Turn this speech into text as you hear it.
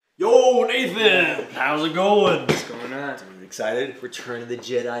Yo, Nathan! How's it going? What's going on? Dude, excited? Return of the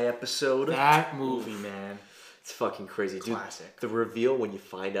Jedi episode. That movie, man. It's fucking crazy. Classic. Dude, the reveal when you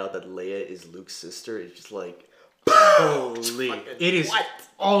find out that Leia is Luke's sister is just like... Holy. It is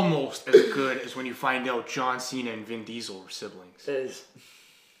almost as good as when you find out John Cena and Vin Diesel were siblings. It is.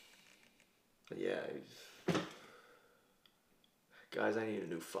 But yeah. Guys, I need a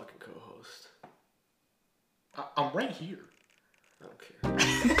new fucking co-host. I'm right here. I don't care.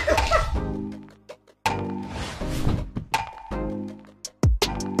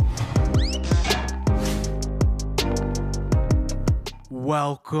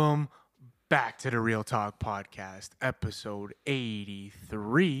 Welcome back to the Real Talk Podcast, episode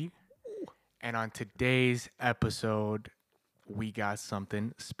 83. And on today's episode, we got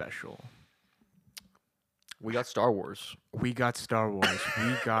something special. We got Star Wars. We got Star Wars.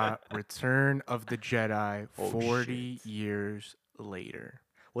 We got Return of the Jedi 40 shit. years later.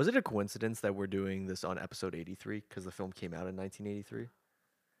 Was it a coincidence that we're doing this on episode 83 because the film came out in 1983?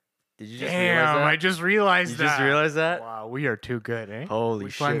 Did you just realize that? I just realized that. You just realized that? Wow, we are too good, eh? Holy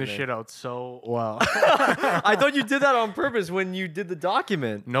we shit, planned this man. shit out so well. I thought you did that on purpose when you did the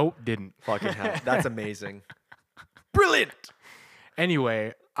document. Nope, didn't. Fucking hell. That's amazing. Brilliant.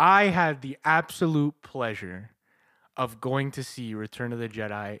 Anyway, I had the absolute pleasure of going to see Return of the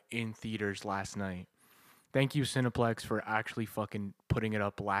Jedi in theaters last night. Thank you, Cineplex, for actually fucking putting it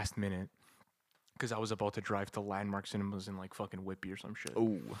up last minute. Because I was about to drive to Landmark Cinemas in like fucking Whitby or some shit.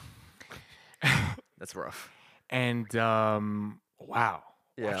 Ooh. That's rough. And, wow.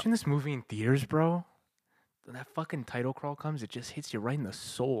 Yeah. Watching this movie in theaters, bro, when that fucking title crawl comes, it just hits you right in the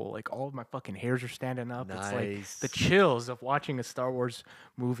soul. Like, all of my fucking hairs are standing up. Nice. It's like the chills of watching a Star Wars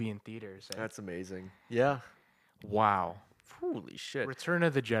movie in theaters. That's amazing. Yeah. Wow. Holy shit. Return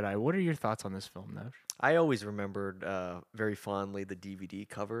of the Jedi. What are your thoughts on this film, Nev? I always remembered very fondly the DVD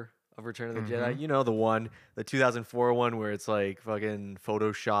cover of Return of the Mm-hmm. Jedi. You know, the 2004 one where it's like fucking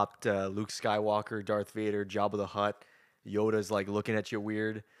photoshopped Luke Skywalker, Darth Vader, Jabba the Hutt. Yoda's like looking at you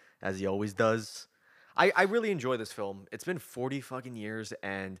weird, as he always does. I really enjoy this film. It's been 40 fucking years,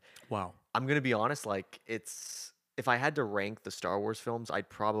 and Wow. I'm going to be honest, like, if I had to rank the Star Wars films,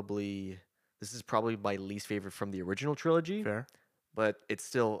 this is probably my least favorite from the original trilogy. Fair. But it's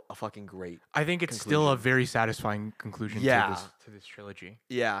still a fucking great. I think it's still a very satisfying conclusion Yeah. to this trilogy.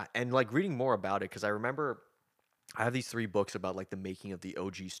 Yeah, and like reading more about it, because I remember I have these 3 books about like the making of the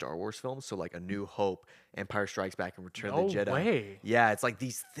OG Star Wars films. So like A New Hope, Empire Strikes Back, and Return of the Jedi. No way. Yeah, it's like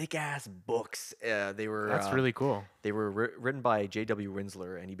these thick ass books. They were That's really cool. They were written by J.W.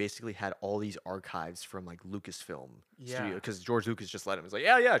 Rinsler, and he basically had all these archives from like Lucasfilm studio, because George Lucas just let him. He's like,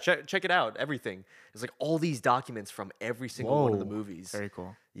 yeah, check it out, everything. It's like all these documents from every single one of the Whoa. movies. Very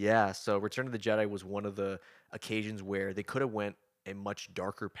cool. Yeah, so Return of the Jedi was one of the occasions where they could have went a much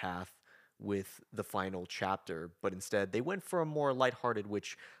darker path with the final chapter, but instead they went for a more lighthearted,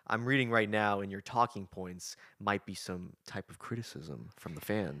 which I'm reading right now in your talking points might be some type of criticism from the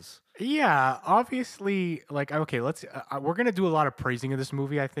fans. Yeah, obviously, like, okay, let's. We're gonna do a lot of praising of this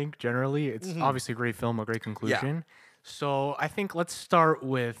movie. I think generally, it's obviously a great film, a great conclusion. So I think let's start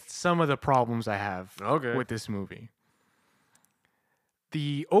with some of the problems I have with this movie.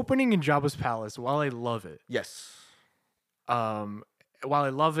 The opening in Jabba's palace, while I love it, Yes. while I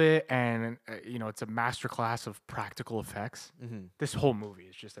love it, and it's a masterclass of practical effects. This whole movie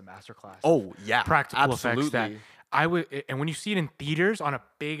is just a masterclass. Oh, yeah. Practical absolutely. effects that I would, and when you see it in theaters on a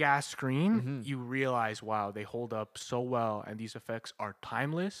big ass screen, you realize, wow, they hold up so well, and these effects are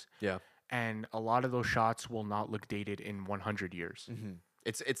timeless. Yeah. And a lot of those shots will not look dated in 100 years.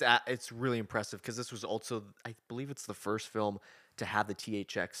 It's really impressive because this was also, I believe it's the first film to have the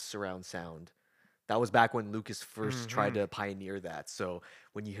THX surround sound. That was back when Lucas first tried to pioneer that. So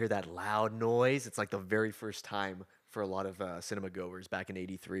when you hear that loud noise, it's like the very first time for a lot of cinema goers back in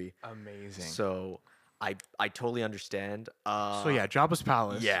 '83. Amazing. So I totally understand. So yeah, Jabba's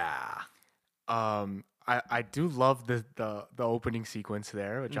palace. Yeah. I do love the opening sequence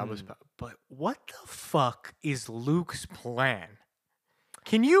there with Jabba's palace. But what the fuck is Luke's plan?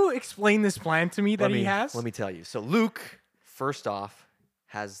 Can you explain this plan to me that he has? Let me tell you. So Luke, first off,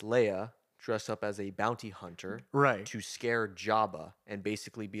 has Leia dress up as a bounty hunter, Right. to scare Jabba and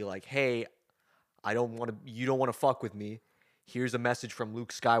basically be like, "Hey, you don't want to fuck with me. Here's a message from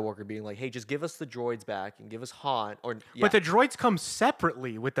Luke Skywalker being like, hey, just give us the droids back and give us Han." But the droids come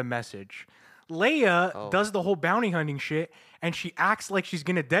separately with the message. Leia does the whole bounty hunting shit, and she acts like she's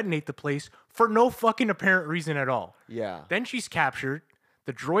gonna detonate the place for no fucking apparent reason at all. Yeah. Then she's captured.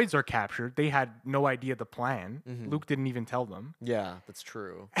 The droids are captured. They had no idea the plan. Luke didn't even tell them. Yeah, that's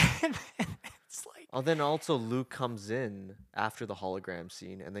true. And it's like, Oh, then also Luke comes in after the hologram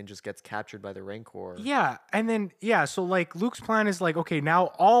scene and then just gets captured by the Rancor. Yeah, and then so like Luke's plan is like, okay, now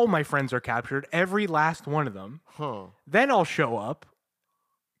all my friends are captured, every last one of them. Huh. Then I'll show up,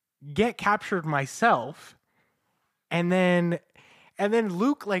 get captured myself, and then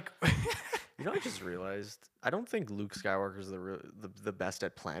Luke like You know, I just realized I don't think Luke Skywalker's the best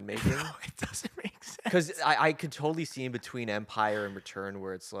at plan making. no, it doesn't make sense. Because I could totally see in between Empire and Return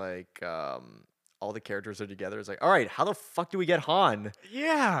where it's like all the characters are together. It's like, all right, how the fuck do we get Han?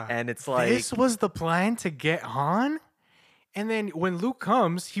 Yeah. And it's like this was the plan to get Han? And then when Luke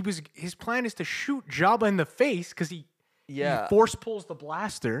comes, his plan is to shoot Jabba in the face because he force pulls the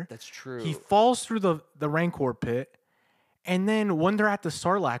blaster. that's true. He falls through the Rancor pit. And then when they're at the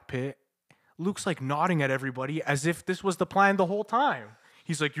Sarlacc pit, Luke's like nodding at everybody as if this was the plan the whole time.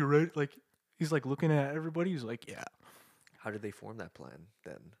 He's like, "You're right." Like he's like looking at everybody. He's like, "Yeah." How did they form that plan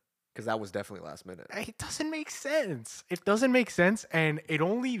then? Because that was definitely last minute. It doesn't make sense. It doesn't make sense. And it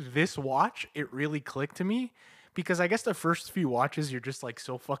only this watch, it really clicked to me because I guess the first few watches, you're just like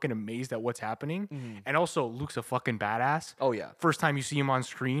so fucking amazed at what's happening. And also, Luke's a fucking badass. Oh yeah. First time you see him on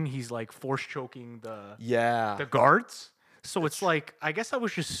screen, he's like force choking Yeah. the guards. So it's like, I guess I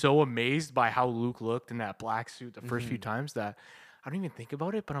was just so amazed by how Luke looked in that black suit the first few times that I don't even think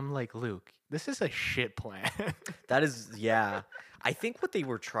about it, but I'm like, Luke, this is a shit plan. That is, yeah. I think what they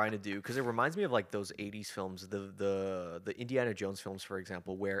were trying to do, because it reminds me of like those '80s films, the Indiana Jones films, for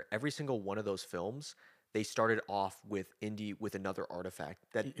example, where every single one of those films they started off with another artifact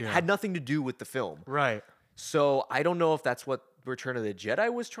that had nothing to do with the film. Right. So I don't know if that's what Return of the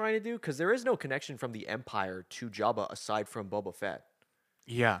Jedi was trying to do, because there is no connection from the Empire to Jabba aside from Boba Fett.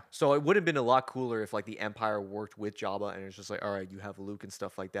 Yeah. So it would have been a lot cooler if like the Empire worked with Jabba and it's just like, all right, you have Luke and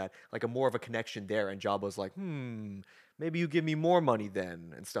stuff like that, like a more of a connection there. And Jabba's like, maybe you give me more money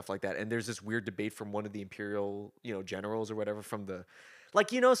then and stuff like that. And there's this weird debate from one of the Imperial, generals or whatever from the, like,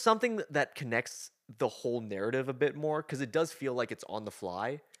 something that connects the whole narrative a bit more, because it does feel like it's on the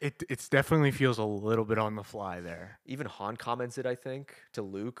fly. It's definitely feels a little bit on the fly there. Even Han comments it, I think, to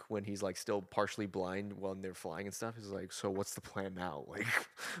Luke when he's like still partially blind when they're flying and stuff. He's like, so what's the plan now? Like,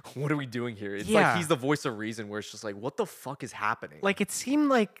 what are we doing here? It's like he's the voice of reason, where it's just like, what the fuck is happening? Like, it seemed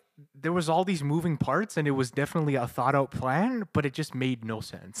like there was all these moving parts and it was definitely a thought out plan, but it just made no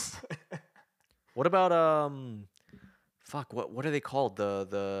sense. What about fuck, what are they called?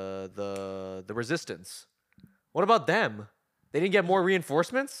 The Resistance. What about them? They didn't get more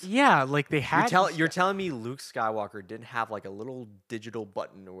reinforcements? Yeah, like they had. You're telling me Luke Skywalker didn't have like a little digital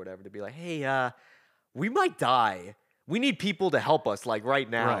button or whatever to be like, hey, we might die. We need people to help us, like right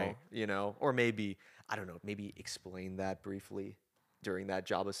now, Or maybe, I don't know, maybe explain that briefly during that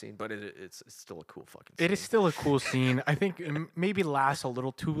Jabba scene. But it's still a cool fucking scene. It is still a cool scene. I think it maybe lasts a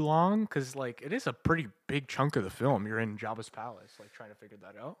little too long because like it is a pretty big chunk of the film. You're in Jabba's palace, like trying to figure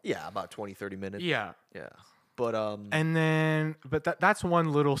that out. Yeah, about 20, 30 minutes. Yeah. Yeah. But and then that's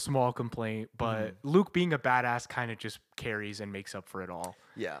one little small complaint, but Luke being a badass kind of just carries and makes up for it all.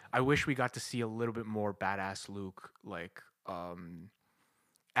 Yeah. I wish we got to see a little bit more badass Luke like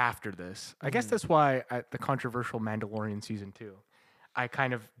after this. I guess that's why at the controversial Mandalorian season 2, I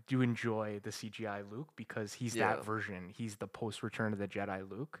kind of do enjoy the CGI Luke because he's that version. He's the post Return of the Jedi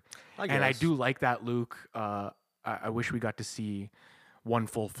Luke. And I do like that Luke. I wish we got to see one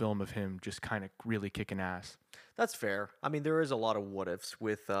full film of him just kind of really kicking ass. That's fair. I mean, there is a lot of what ifs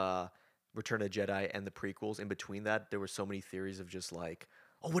with Return of the Jedi and the prequels. In between that, there were so many theories of just like,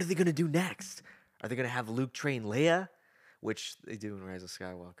 oh, what are they going to do next? Are they going to have Luke train Leia? Which they do in Rise of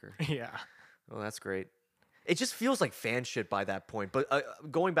Skywalker. Yeah. Well, that's great. It just feels like fan shit by that point.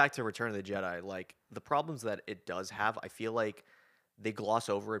 But going back to Return of the Jedi, like the problems that it does have, I feel like they gloss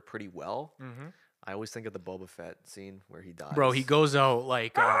over it pretty well. I always think of the Boba Fett scene where he dies. Bro, he goes out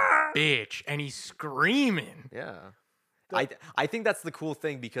like a bitch and he's screaming. Yeah. I think that's the cool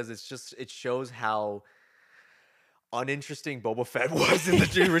thing because it shows how uninteresting Boba Fett was in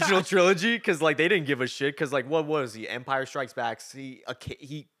the original trilogy, because like they didn't give a shit, because like what was he? Empire Strikes Back,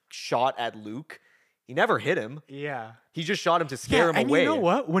 he shot at Luke. He never hit him. Yeah. He just shot him to scare him and away. You know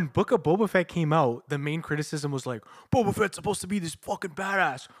what? When Book of Boba Fett came out, the main criticism was like, Boba Fett's supposed to be this fucking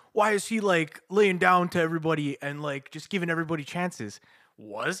badass. Why is he like laying down to everybody and like just giving everybody chances?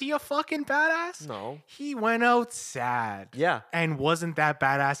 Was he a fucking badass? No. He went out sad. Yeah. And wasn't that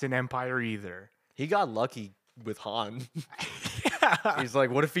badass in Empire either. He got lucky with Han. Yeah. He's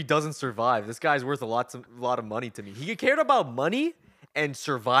like, what if he doesn't survive? This guy's worth a lot of money to me. He cared about money and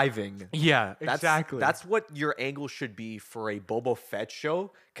surviving. Yeah, exactly. That's what your angle should be for a Boba Fett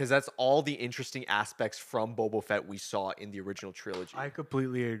show, because that's all the interesting aspects from Boba Fett we saw in the original trilogy. I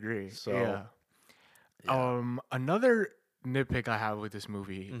completely agree. So- Yeah. Yeah. Another nitpick I have with this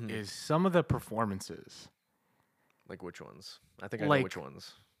movie Mhm. is some of the performances. Like which ones? I think I know Like which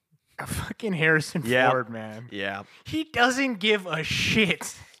ones. fucking Harrison Yep. Ford, man. Yeah. He doesn't give a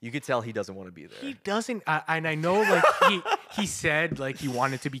shit. You could tell he doesn't want to be there. He doesn't, and I know like he said like he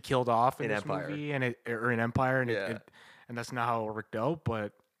wanted to be killed off in In this Empire. movie or in Empire, and Yeah. and that's not how it worked out.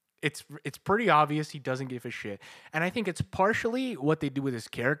 But it's pretty obvious he doesn't give a shit, and I think it's partially what they do with his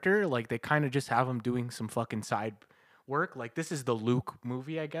character. Like they kind of just have him doing some fucking side work. Like this is the Luke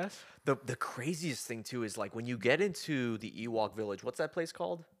movie, I guess. The craziest thing too is like when you get into the Ewok village. What's that place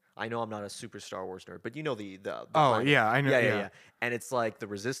called? I know I'm not a super Star Wars nerd, but you know the Oh planet. yeah, I know. Yeah. And it's like the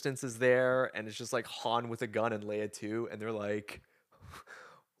Resistance is there, and it's just like Han with a gun and Leia too, and they're like,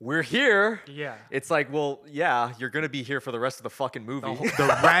 "We're here." Yeah. It's like, well, yeah, you're gonna be here for the rest of the fucking movie.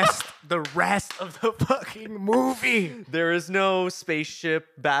 The rest of the fucking movie. There is no spaceship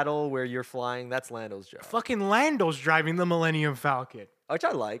battle where you're flying. That's Lando's job. Fucking Lando's driving the Millennium Falcon. Which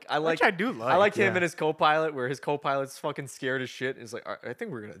I like. I like. Which I do I like like, him yeah. and his co-pilot, where his co-pilot's fucking scared as shit. And he's like, I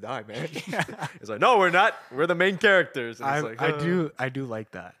think we're gonna die, man. He's like, no, we're not. We're the main characters. And it's like, I do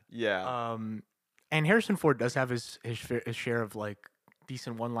like that. Yeah. And Harrison Ford does have his share of like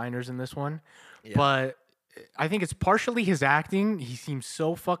decent one-liners in this one, Yeah. but I think it's partially his acting. He seems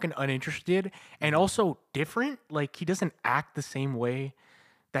so fucking uninterested and also different. Like he doesn't act the same way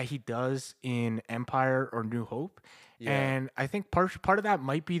that he does in Empire or New Hope. Yeah. And I think part of that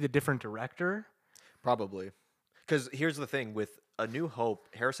might be the different director. Probably. Because here's the thing with A New Hope,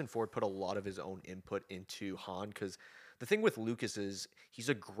 Harrison Ford put a lot of his own input into Han. Because the thing with Lucas is he's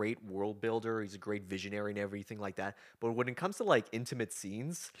a great world builder, he's a great visionary and everything like that. But when it comes to like intimate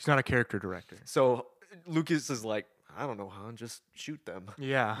scenes, He's not a character director. so Lucas is like, I don't know, Han, just shoot them.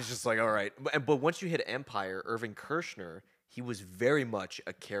 Yeah. He's just like, all right. But once you hit Empire, Irving Kershner, he was very much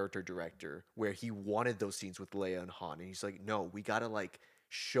a character director where he wanted those scenes with Leia and Han. And he's like, no, we got to like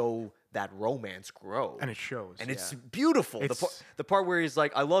show that romance grow. And it shows. And it's yeah. beautiful. It's- The part where he's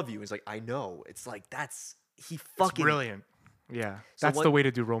like, I love you. He's like, I know. It's like, he It's fucking. brilliant. Yeah. So That's what- the way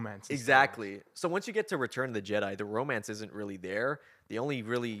to do romance. in Star Wars. Exactly. So once you get to Return of the Jedi, the romance isn't really there. The only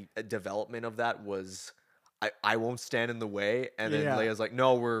really development of that was I won't stand in the way. And then Yeah. Leia's like,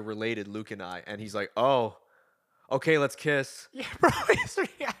 no, we're related, Luke and I. And he's like, oh, okay, let's kiss. Yeah, bro. His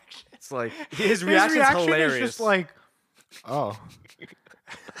reaction. It's like, his reaction's hilarious. is just like, oh.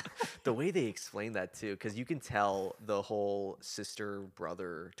 The way they explain that too, because you can tell the whole sister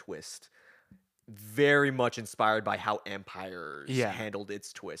brother twist very much inspired by how Empire Yeah. handled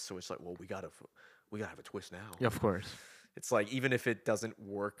its twist. So it's like, well, we gotta have a twist now. Yeah, of course. It's like even if it doesn't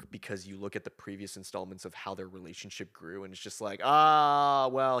work because you look at the previous installments of how their relationship grew, and it's just like,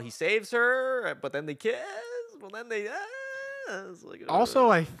 well, he saves her, but then they kiss, but then they. It's like, Also,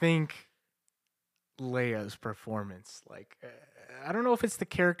 I think Leia's performance, like, I don't know if it's the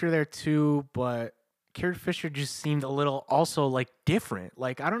character there too, but Carrie Fisher just seemed a little also like different.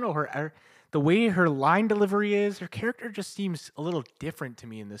 Like, I don't know the way her line delivery is. Her character just seems a little different to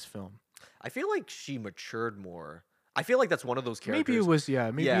me in this film. I feel like she matured more. I feel like that's one of those characters. Maybe it was,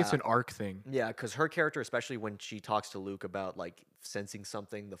 maybe it's Yeah. an arc thing. Yeah, because her character, especially when she talks to Luke about like sensing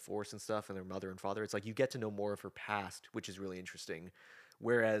something, the Force and stuff, and their mother and father, it's like you get to know more of her past, which is really interesting.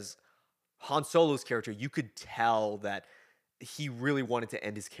 Whereas Han Solo's character, you could tell that he really wanted to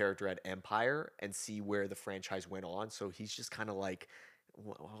end his character at Empire and see where the franchise went on. So he's just kind of like,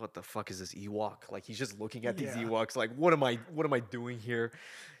 what the fuck is this Ewok? Like he's just looking at these Yeah. Ewoks, like what am I doing here?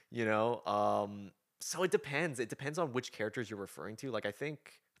 You know. So it depends. It depends on which characters you're referring to. Like I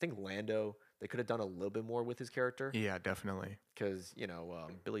think Lando, they could have done a little bit more with his character Yeah, definitely. because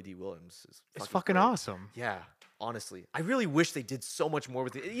Billy D. Williams is It's fucking great. awesome. Yeah, honestly, I really wish they did so much more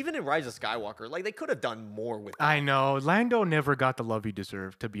with it. Even in Rise of Skywalker, like they could have done more with. I know. Lando never got the love he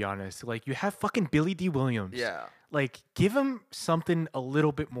deserved, to be honest. Like, you have fucking Billy D. Williams. Yeah. Like, give him something a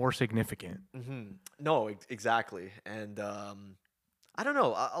little bit more significant. No, exactly. And I don't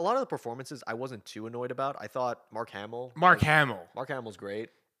know. A lot of the performances I wasn't too annoyed about. I thought Mark Hamill. Mark Hamill. Mark Hamill's great.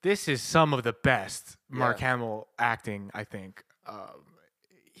 This is some of the best Mark Yeah. Hamill acting, I think.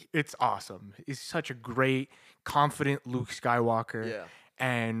 It's awesome. He's such a great, confident Luke Skywalker. Yeah.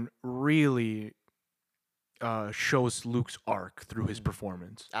 And really shows Luke's arc through his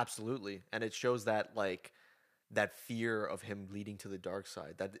performance. Absolutely. And it shows that like that fear of him leading to the dark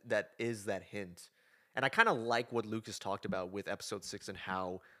side. That is that hint. And I kind of like what Lucas talked about with episode 6 and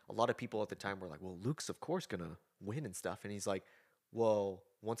how a lot of people at the time were like, well, Luke's of course gonna win and stuff. And he's like, well,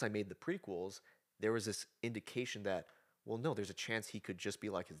 once I made the prequels, there was this indication that, well, no, there's a chance he could just be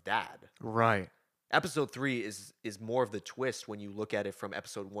like his dad. Right. Episode 3 is more of the twist when you look at it from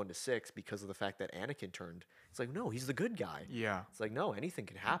episode 1 to 6 because of the fact that Anakin turned. It's like, no, he's the good guy. Yeah. It's like, no, anything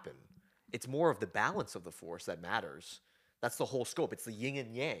can happen. It's more of the balance of the Force that matters. That's the whole scope. It's the yin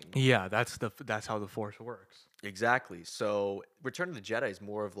and yang. Yeah, that's how the Force works. Exactly. So Return of the Jedi is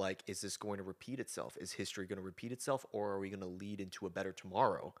more of like, is this going to repeat itself? Is history going to repeat itself, or are we going to lead into a better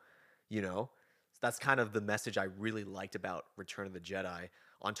tomorrow? You know? That's kind of the message I really liked about Return of the Jedi,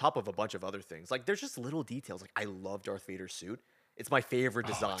 on top of a bunch of other things. Like, there's just little details. Like, I love Darth Vader's suit. It's my favorite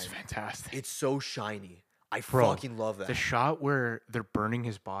design. It's fantastic. It's so shiny. I Bro, fucking love that. The shot where they're burning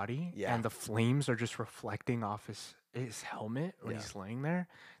his body Yeah. and the flames are just reflecting off his helmet when Yeah. he's laying there.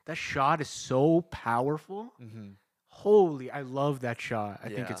 That shot is so powerful. Mhm. Holy, I love that shot. I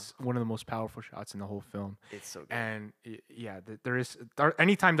think Yeah. it's one of the most powerful shots in the whole film. It's so good. And there is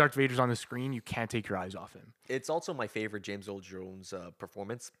anytime Darth Vader's on the screen, you can't take your eyes off him. It's also my favorite James Earl Jones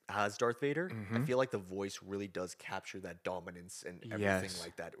performance as Darth Vader. I feel like the voice really does capture that dominance and everything Yes.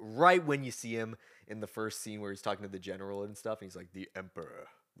 like that. Right when you see him in the first scene where he's talking to the general and stuff, and he's like, "The Emperor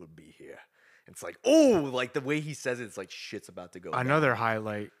will be here." And it's like, oh, like the way he says it, it's like shit's about to go down. Another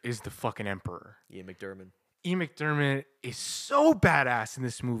highlight is the fucking Emperor. Ian McDiarmid. Ian McDiarmid is so badass in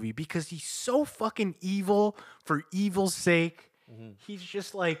this movie because he's so fucking evil for evil's sake. He's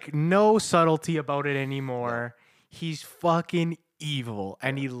just like no subtlety about it anymore. He's fucking evil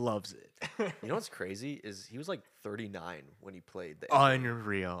and he loves it. You know what's crazy is he was like 39 when he played the Emperor.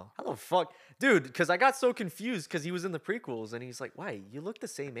 Unreal. How the fuck? Dude, because I got so confused because he was in the prequels and he's like, why? You look the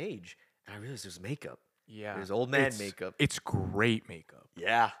same age. And I realized it was makeup. Yeah. There's old man makeup. It's great makeup.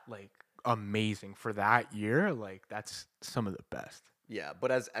 Yeah. Like amazing for that year. Like that's some of the best. Yeah, but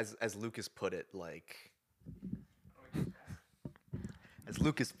as Lucas put it, like as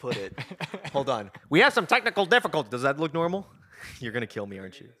Lucas put it, hold on. We have some technical difficulty. Does that look normal? You're gonna kill me,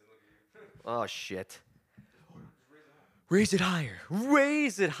 aren't you? Oh shit. Raise it higher.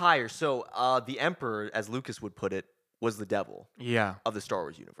 Raise it higher. So the Emperor, as Lucas would put it, was the devil Yeah. of the Star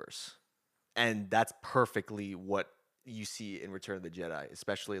Wars universe. And that's perfectly what you see in Return of the Jedi,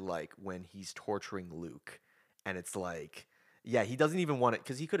 especially like when he's torturing Luke. And it's like, yeah, he doesn't even want it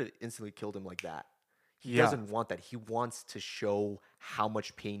because he could have instantly killed him like that. He Yeah. doesn't want that. He wants to show how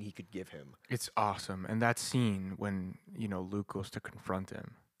much pain he could give him. It's awesome. And that scene when, Luke goes to confront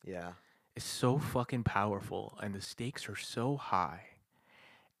him Yeah. is so fucking powerful and the stakes are so high.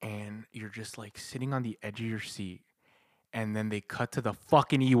 And you're just like sitting on the edge of your seat. And then they cut to the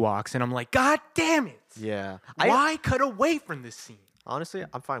fucking Ewoks. And I'm like, God damn it. Yeah. Why cut away from this scene? Honestly,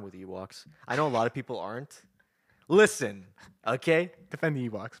 I'm fine with Ewoks. I know a lot of people aren't. Listen, okay? Defend the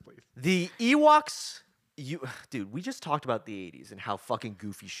Ewoks, please. The Ewoks, dude, we just talked about the 80s and how fucking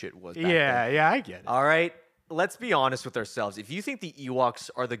goofy shit was back then. Yeah, I get it. All right, let's be honest with ourselves. If you think the Ewoks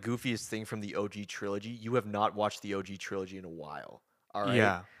are the goofiest thing from the OG trilogy, you have not watched the OG trilogy in a while. All right?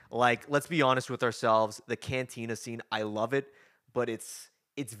 Yeah. Like, let's be honest with ourselves. The cantina scene, I love it, but it's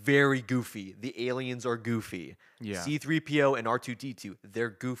very goofy. The aliens are goofy. Yeah. C-3PO and R2-D2, they're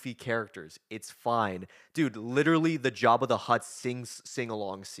goofy characters. It's fine. Dude, literally the Jabba the Hutt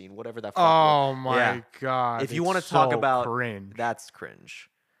sing-along scene, whatever that fuck Oh was. my Yeah. god. If you it's want to talk so about cringe. that's cringe.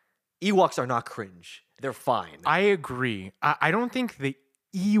 Ewoks are not cringe. They're fine. I agree. I don't think the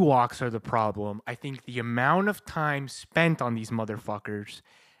Ewoks are the problem. I think the amount of time spent on these motherfuckers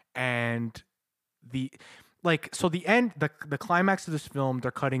and the climax of this film,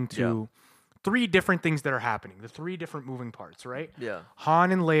 they're cutting to three different things that are happening. The three different moving parts, right? Yeah.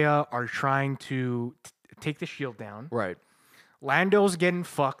 Han and Leia are trying to take the shield down. Right. Lando's getting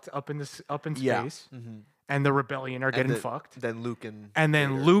fucked up in space. Yeah. And the rebellion are getting fucked. Then Luke and then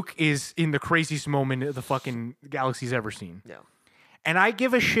Vader. Luke is in the craziest moment the fucking galaxy's ever seen. Yeah. And I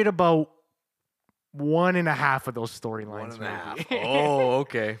give a shit about 1.5 of those storylines, 1.5. maybe. Oh,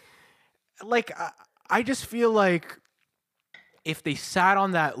 okay. Like, I just feel like if they sat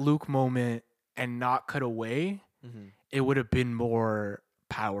on that Luke moment and not cut away, it would have been more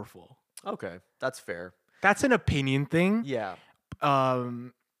powerful. Okay. That's fair. That's an opinion thing. Yeah.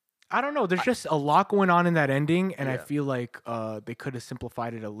 I don't know. There's just a lot going on in that ending, and I Yeah. feel like they could have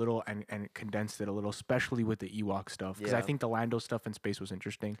simplified it a little and condensed it a little, especially with the Ewok stuff. Because I Yeah. think the Lando stuff in space was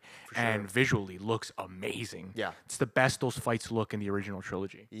interesting, For and sure. visually looks amazing. Yeah. It's the best those fights look in the original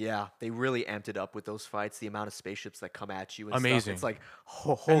trilogy. Yeah. They really amped it up with those fights. The amount of spaceships that come at you and Amazing. stuff. It's like,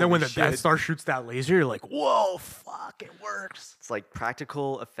 And then when the holy Death shit. Star shoots that laser, you're like, whoa, fuck, it works. It's like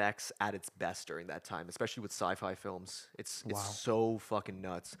practical effects at its best during that time, especially with sci-fi films. It's Wow. so fucking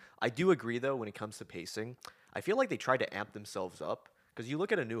nuts. I do agree though when it comes to pacing. I feel like they tried to amp themselves up because you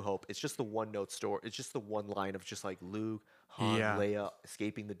look at A New Hope, it's just the one note story. It's just the one line of just like Luke, Han, Yeah. Leia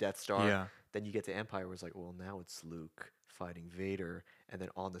escaping the Death Star. Yeah. Then you get to Empire, where it's like, well, now it's Luke fighting Vader, and then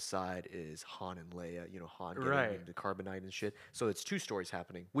on the side is Han and Leia. You know, Han getting Right. into carbonite and shit. So it's two stories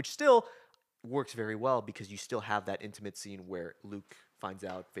happening, which still works very well because you still have that intimate scene where Luke finds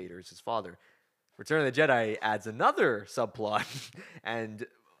out Vader is his father. Return of the Jedi adds another subplot, and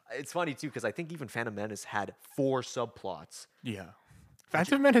it's funny too because I think even Phantom Menace had 4 subplots. Yeah.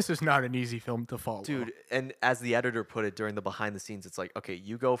 Phantom Menace is not an easy film to follow. Dude, and as the editor put it during the behind the scenes, it's like, okay,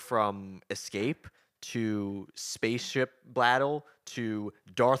 you go from escape to spaceship battle to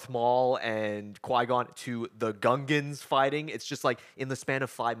Darth Maul and Qui-Gon to the Gungans fighting. It's just like in the span of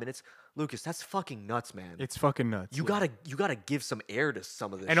 5 minutes. Lucas, that's fucking nuts, man. It's fucking nuts. You gotta give some air to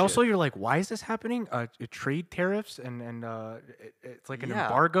some of this. And shit. also, you're like, why is this happening? Trade tariffs and it's like an Yeah.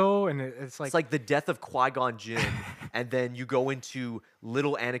 embargo, and it's like it's like the death of Qui-Gon Jinn, and then you go into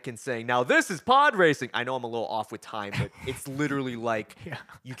little Anakin saying, "Now this is pod racing." I know I'm a little off with time, but it's literally like Yeah.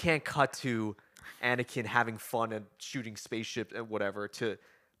 you can't cut to Anakin having fun and shooting spaceships and whatever to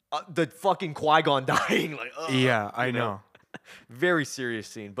the fucking Qui-Gon dying. Like, ugh, yeah, I you know. very serious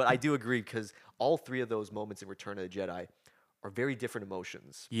scene. But I do agree because all 3 of those moments in Return of the Jedi are very different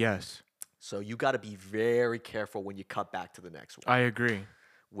emotions. Yes, So you got to be very careful when you cut back to the next one. I agree.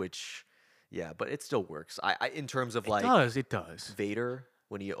 Which, yeah, but it still works. I in terms of It like does. It does. Vader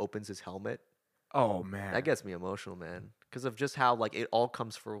when he opens his helmet, Oh man. that gets me emotional, man, because of just how like it all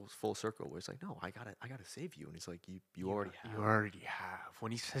comes full circle. Where it's like, no, I gotta save you, and he's like, you already have, You already have.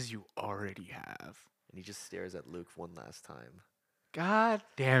 When he says you already have. and he just stares at Luke one last time. God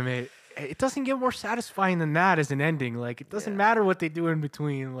damn it. It doesn't get more satisfying than that as an ending. Like, it doesn't Yeah. matter what they do in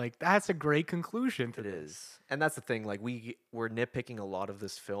between. Like, that's a great conclusion to It this. is, and that's the thing. Like we're nitpicking a lot of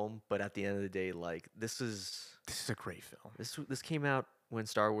this film, but at the end of the day, like this is This is a great film. this came out when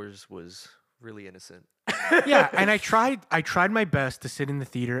Star Wars was really innocent. Yeah, and I tried my best to sit in the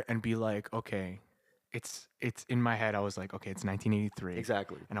theater and be like, okay, it's in my head. I was like, okay, it's 1983.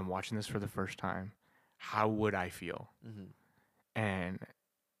 Exactly. And I'm watching this for the first time. How would I feel? Mhm. And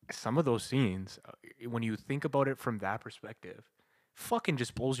some of those scenes, when you think about it from that perspective, fucking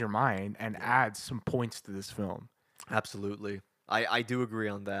just blows your mind and adds some points to this film. Absolutely. I do agree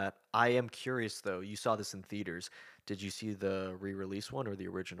on that. I am curious though. You saw this in theaters. Did you see the re-release one or the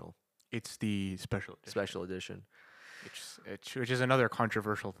original It's the special edition, special edition? which is another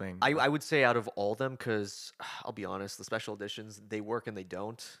controversial thing. I would say out of all them, because I'll be honest, the special editions they work and they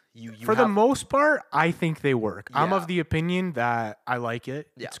don't. You For the have- most part, I think they work. I'm Yeah. of the opinion that I like it.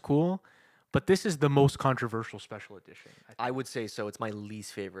 Yeah. It's cool. But this is the most controversial special edition. I think. I would say so. It's my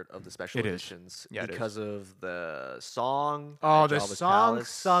least favorite of the special It is. editions Yeah, it is. because of the song. Oh, at the Jabba's song Palace.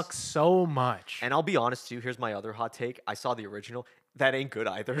 sucks so much. And I'll be honest too. Here's my other hot take. I saw the original. That ain't good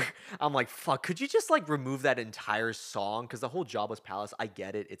either. I'm like, fuck. Could you just like remove that entire song? Because the whole Jabba's Palace, I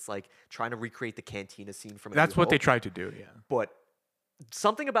get it. It's like trying to recreate the cantina scene from. A That's New what they Hope, tried to do, yeah. But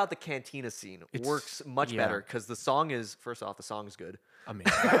something about the cantina scene It's- works much yeah. better because the song is first off, the song is good.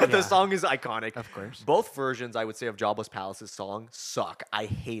 Amazing. The Yeah, song is iconic. of course. Both versions, I would say, of Jabba's Palace's song suck. I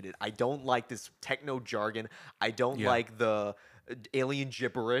hate it. I don't like this techno jargon. I don't Yeah. like the alien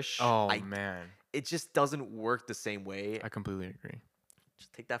gibberish. Oh, I, man. it just doesn't work the same way. I completely agree.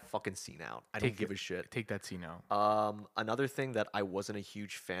 Just take that fucking scene out. I Take don't give it- a shit. Take that scene out. Another thing that I wasn't a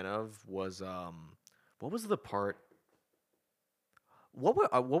huge fan of was what was the part?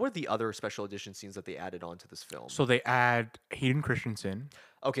 What were the other special edition scenes that they added onto this film? So they add Hayden Christensen.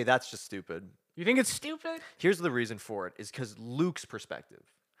 Okay, that's just stupid. You think it's stupid? Here's the reason for it: is because Luke's perspective.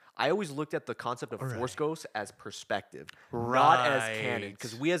 I always looked at the concept of Force Alright. Ghosts as perspective, not as canon. Right.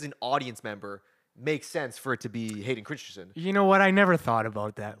 Because we, as an audience member, makes sense for it to be Hayden Christensen. You know what? I never thought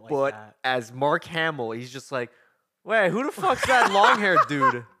about that. Like But that. as Mark Hamill, he's just like, wait, who the fuck's that long-haired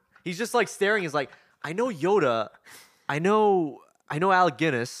dude? He's just like staring. He's like, I know Yoda. I know Alec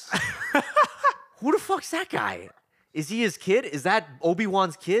Guinness. Who the fuck's that guy? Is he his kid? Is that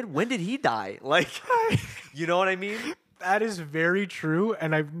Obi-Wan's kid? When did he die? Like, you know what I mean? That is very true,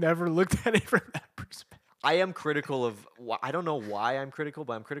 and I've never looked at it from that perspective. I am critical of, I don't know why I'm critical,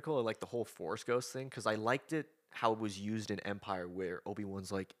 but I'm critical of like the whole Force Ghost thing because I liked it how it was used in Empire where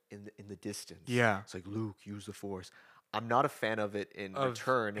Obi-Wan's like in the distance. Yeah. It's like, Luke, use the Force. I'm not a fan of it in Of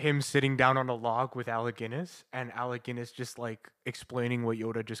Return. him sitting down on a log with Alec Guinness, and Alec Guinness just like explaining what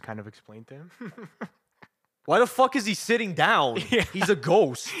Yoda just kind of explained to him. Why the fuck is he sitting down? Yeah. He's a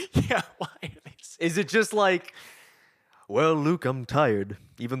ghost. Yeah, why are they Is it just like, well, Luke, I'm tired.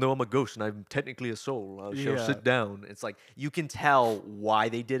 Even though I'm a ghost and I'm technically a soul, I shall Yeah. sit down. It's like, you can tell why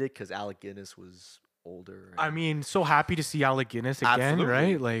they did it because Alec Guinness was older. I mean, so happy to see Alec Guinness again, Absolutely.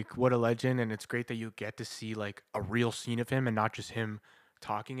 right? Like, what a legend, and it's great that you get to see like a real scene of him and not just him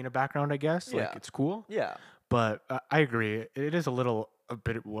talking in the background, I guess. Like Yeah. it's cool. Yeah. But I agree. It is a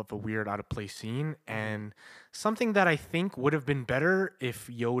bit of a weird, out of place scene, and something that I think would have been better if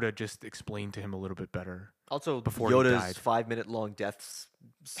Yoda just explained to him a little bit better. Also, Before he Yoda's died. 5-minute long deaths.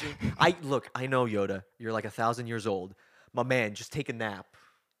 I know Yoda. You're like 1,000 years old, my man. Just take a nap.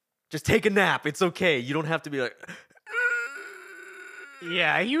 Just take a nap. It's okay. You don't have to be like.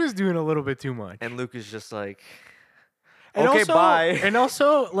 Yeah, he was doing a little bit too much. And Luke is just like. And Okay, also, bye. And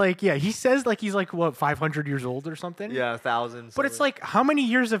also, like, yeah, he says like he's like what 500 years old or something. Yeah, 1,000. But it's like, how many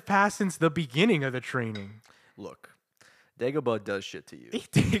years have passed since the beginning of the training? Look, Dagobah does shit to you.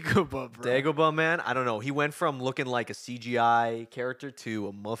 Dagobah, bro. Dagobah, man, I don't know. He went from looking like a CGI character to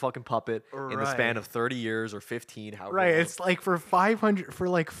a motherfucking puppet in the span Right. of 30 years or 15. However Right, long. it's like for 500, for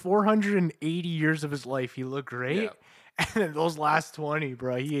like 480 years of his life, he looked great. Yeah. And then those last 20,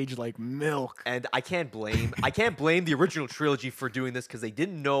 bro, he aged like milk. And I can't blame the original trilogy for doing this because they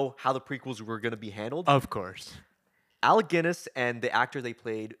didn't know how the prequels were going to be handled. Of course. Alec Guinness and the actor they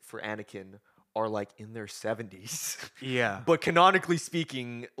played for Anakin are like in their 70s. Yeah. But canonically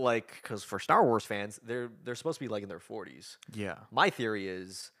speaking, like, because for Star Wars fans, they're supposed to be like in their 40s. Yeah. My theory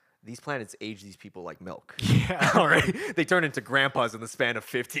is these planets age these people like milk. Yeah. All right, they turn into grandpas in the span of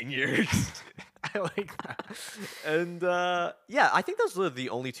 15 years. I like that. And yeah, I think those are the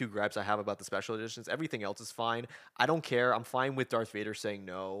only two gripes I have about the special editions. Everything else is fine. I don't care. I'm fine with Darth Vader saying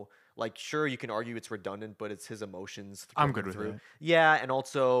no. Like, sure, you can argue it's redundant, but it's his emotions. I'm coming good with through. that. Yeah, and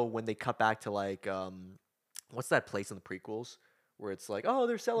also when they cut back to like, what's that place in the prequels where it's like, oh,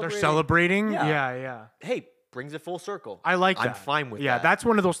 they're celebrating. They're celebrating. Yeah. Yeah, yeah. Hey, brings it full circle. I like that. I'm fine with yeah, that. that's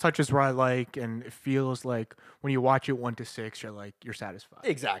one of those touches where I like, and it feels like when you watch it 1 to 6, you're satisfied.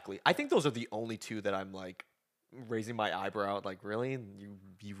 Exactly. I think those are the only two that I'm like raising my eyebrow at. Like, really?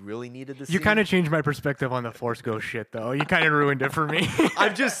 You really needed this? You kind of changed my perspective on the Force Ghost shit, though. You kind of ruined it for me.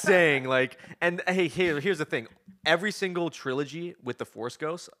 I'm just saying, like, and hey, here's the thing. Every single trilogy with the Force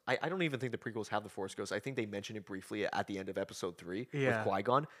Ghosts, I don't even think the prequels have the Force Ghosts. I think they mention it briefly at the end of Episode 3 Yeah. with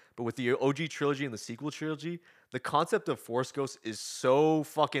Qui-Gon. But with the OG trilogy and the sequel trilogy, the concept of Force Ghosts is so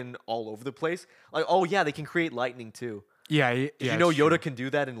fucking all over the place. Like, oh yeah, they can create lightning too. Yeah, Did you know Yoda can do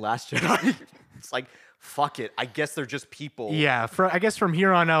that in Last Jedi? It's like, fuck it. I guess they're just people. Yeah, I guess from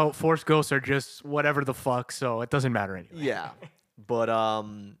here on out, Force Ghosts are just whatever the fuck, so it doesn't matter anyway. Yeah. But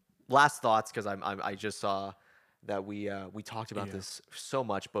last thoughts, because I just saw that we talked about this so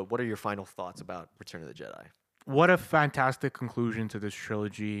much. But what are your final thoughts about Return of the Jedi? What a fantastic conclusion to this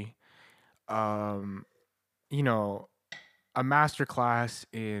trilogy. You know, a masterclass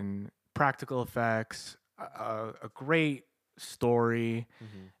in practical effects, a great story,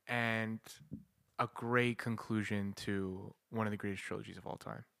 and a great conclusion to one of the greatest trilogies of all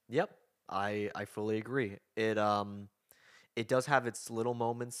time. Yep, I fully agree. It does have its little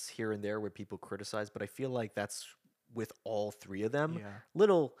moments here and there where people criticize, but I feel like that's with all three of them. Yeah.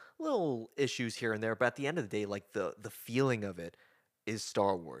 Little issues here and there, but at the end of the day, like the feeling of it is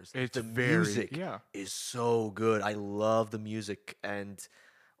Star Wars. It's the very- music yeah. is so good. I love the music, and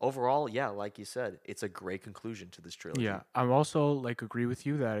overall, yeah, like you said, it's a great conclusion to this trilogy. Yeah, I'm also like agree with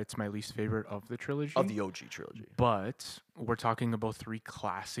you that it's my least favorite of the trilogy. Of the OG trilogy. But we're talking about 3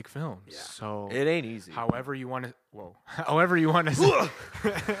 classic films. Yeah. So It ain't easy. however you want to however you want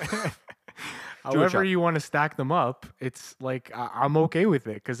to however chop. you want to stack them up, it's like I'm okay with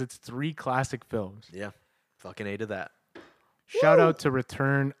it because it's 3 classic films. Yeah. Fucking A to that. Shout out to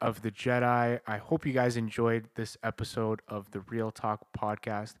Return of the Jedi. I hope you guys enjoyed this episode of the Real Talk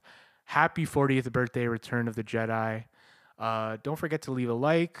podcast. Happy 40th birthday, Return of the Jedi. Don't forget to leave a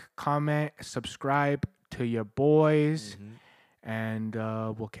like, comment, subscribe to your boys, and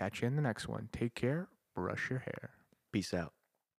we'll catch you in the next one. Take care. Brush your hair. Peace out.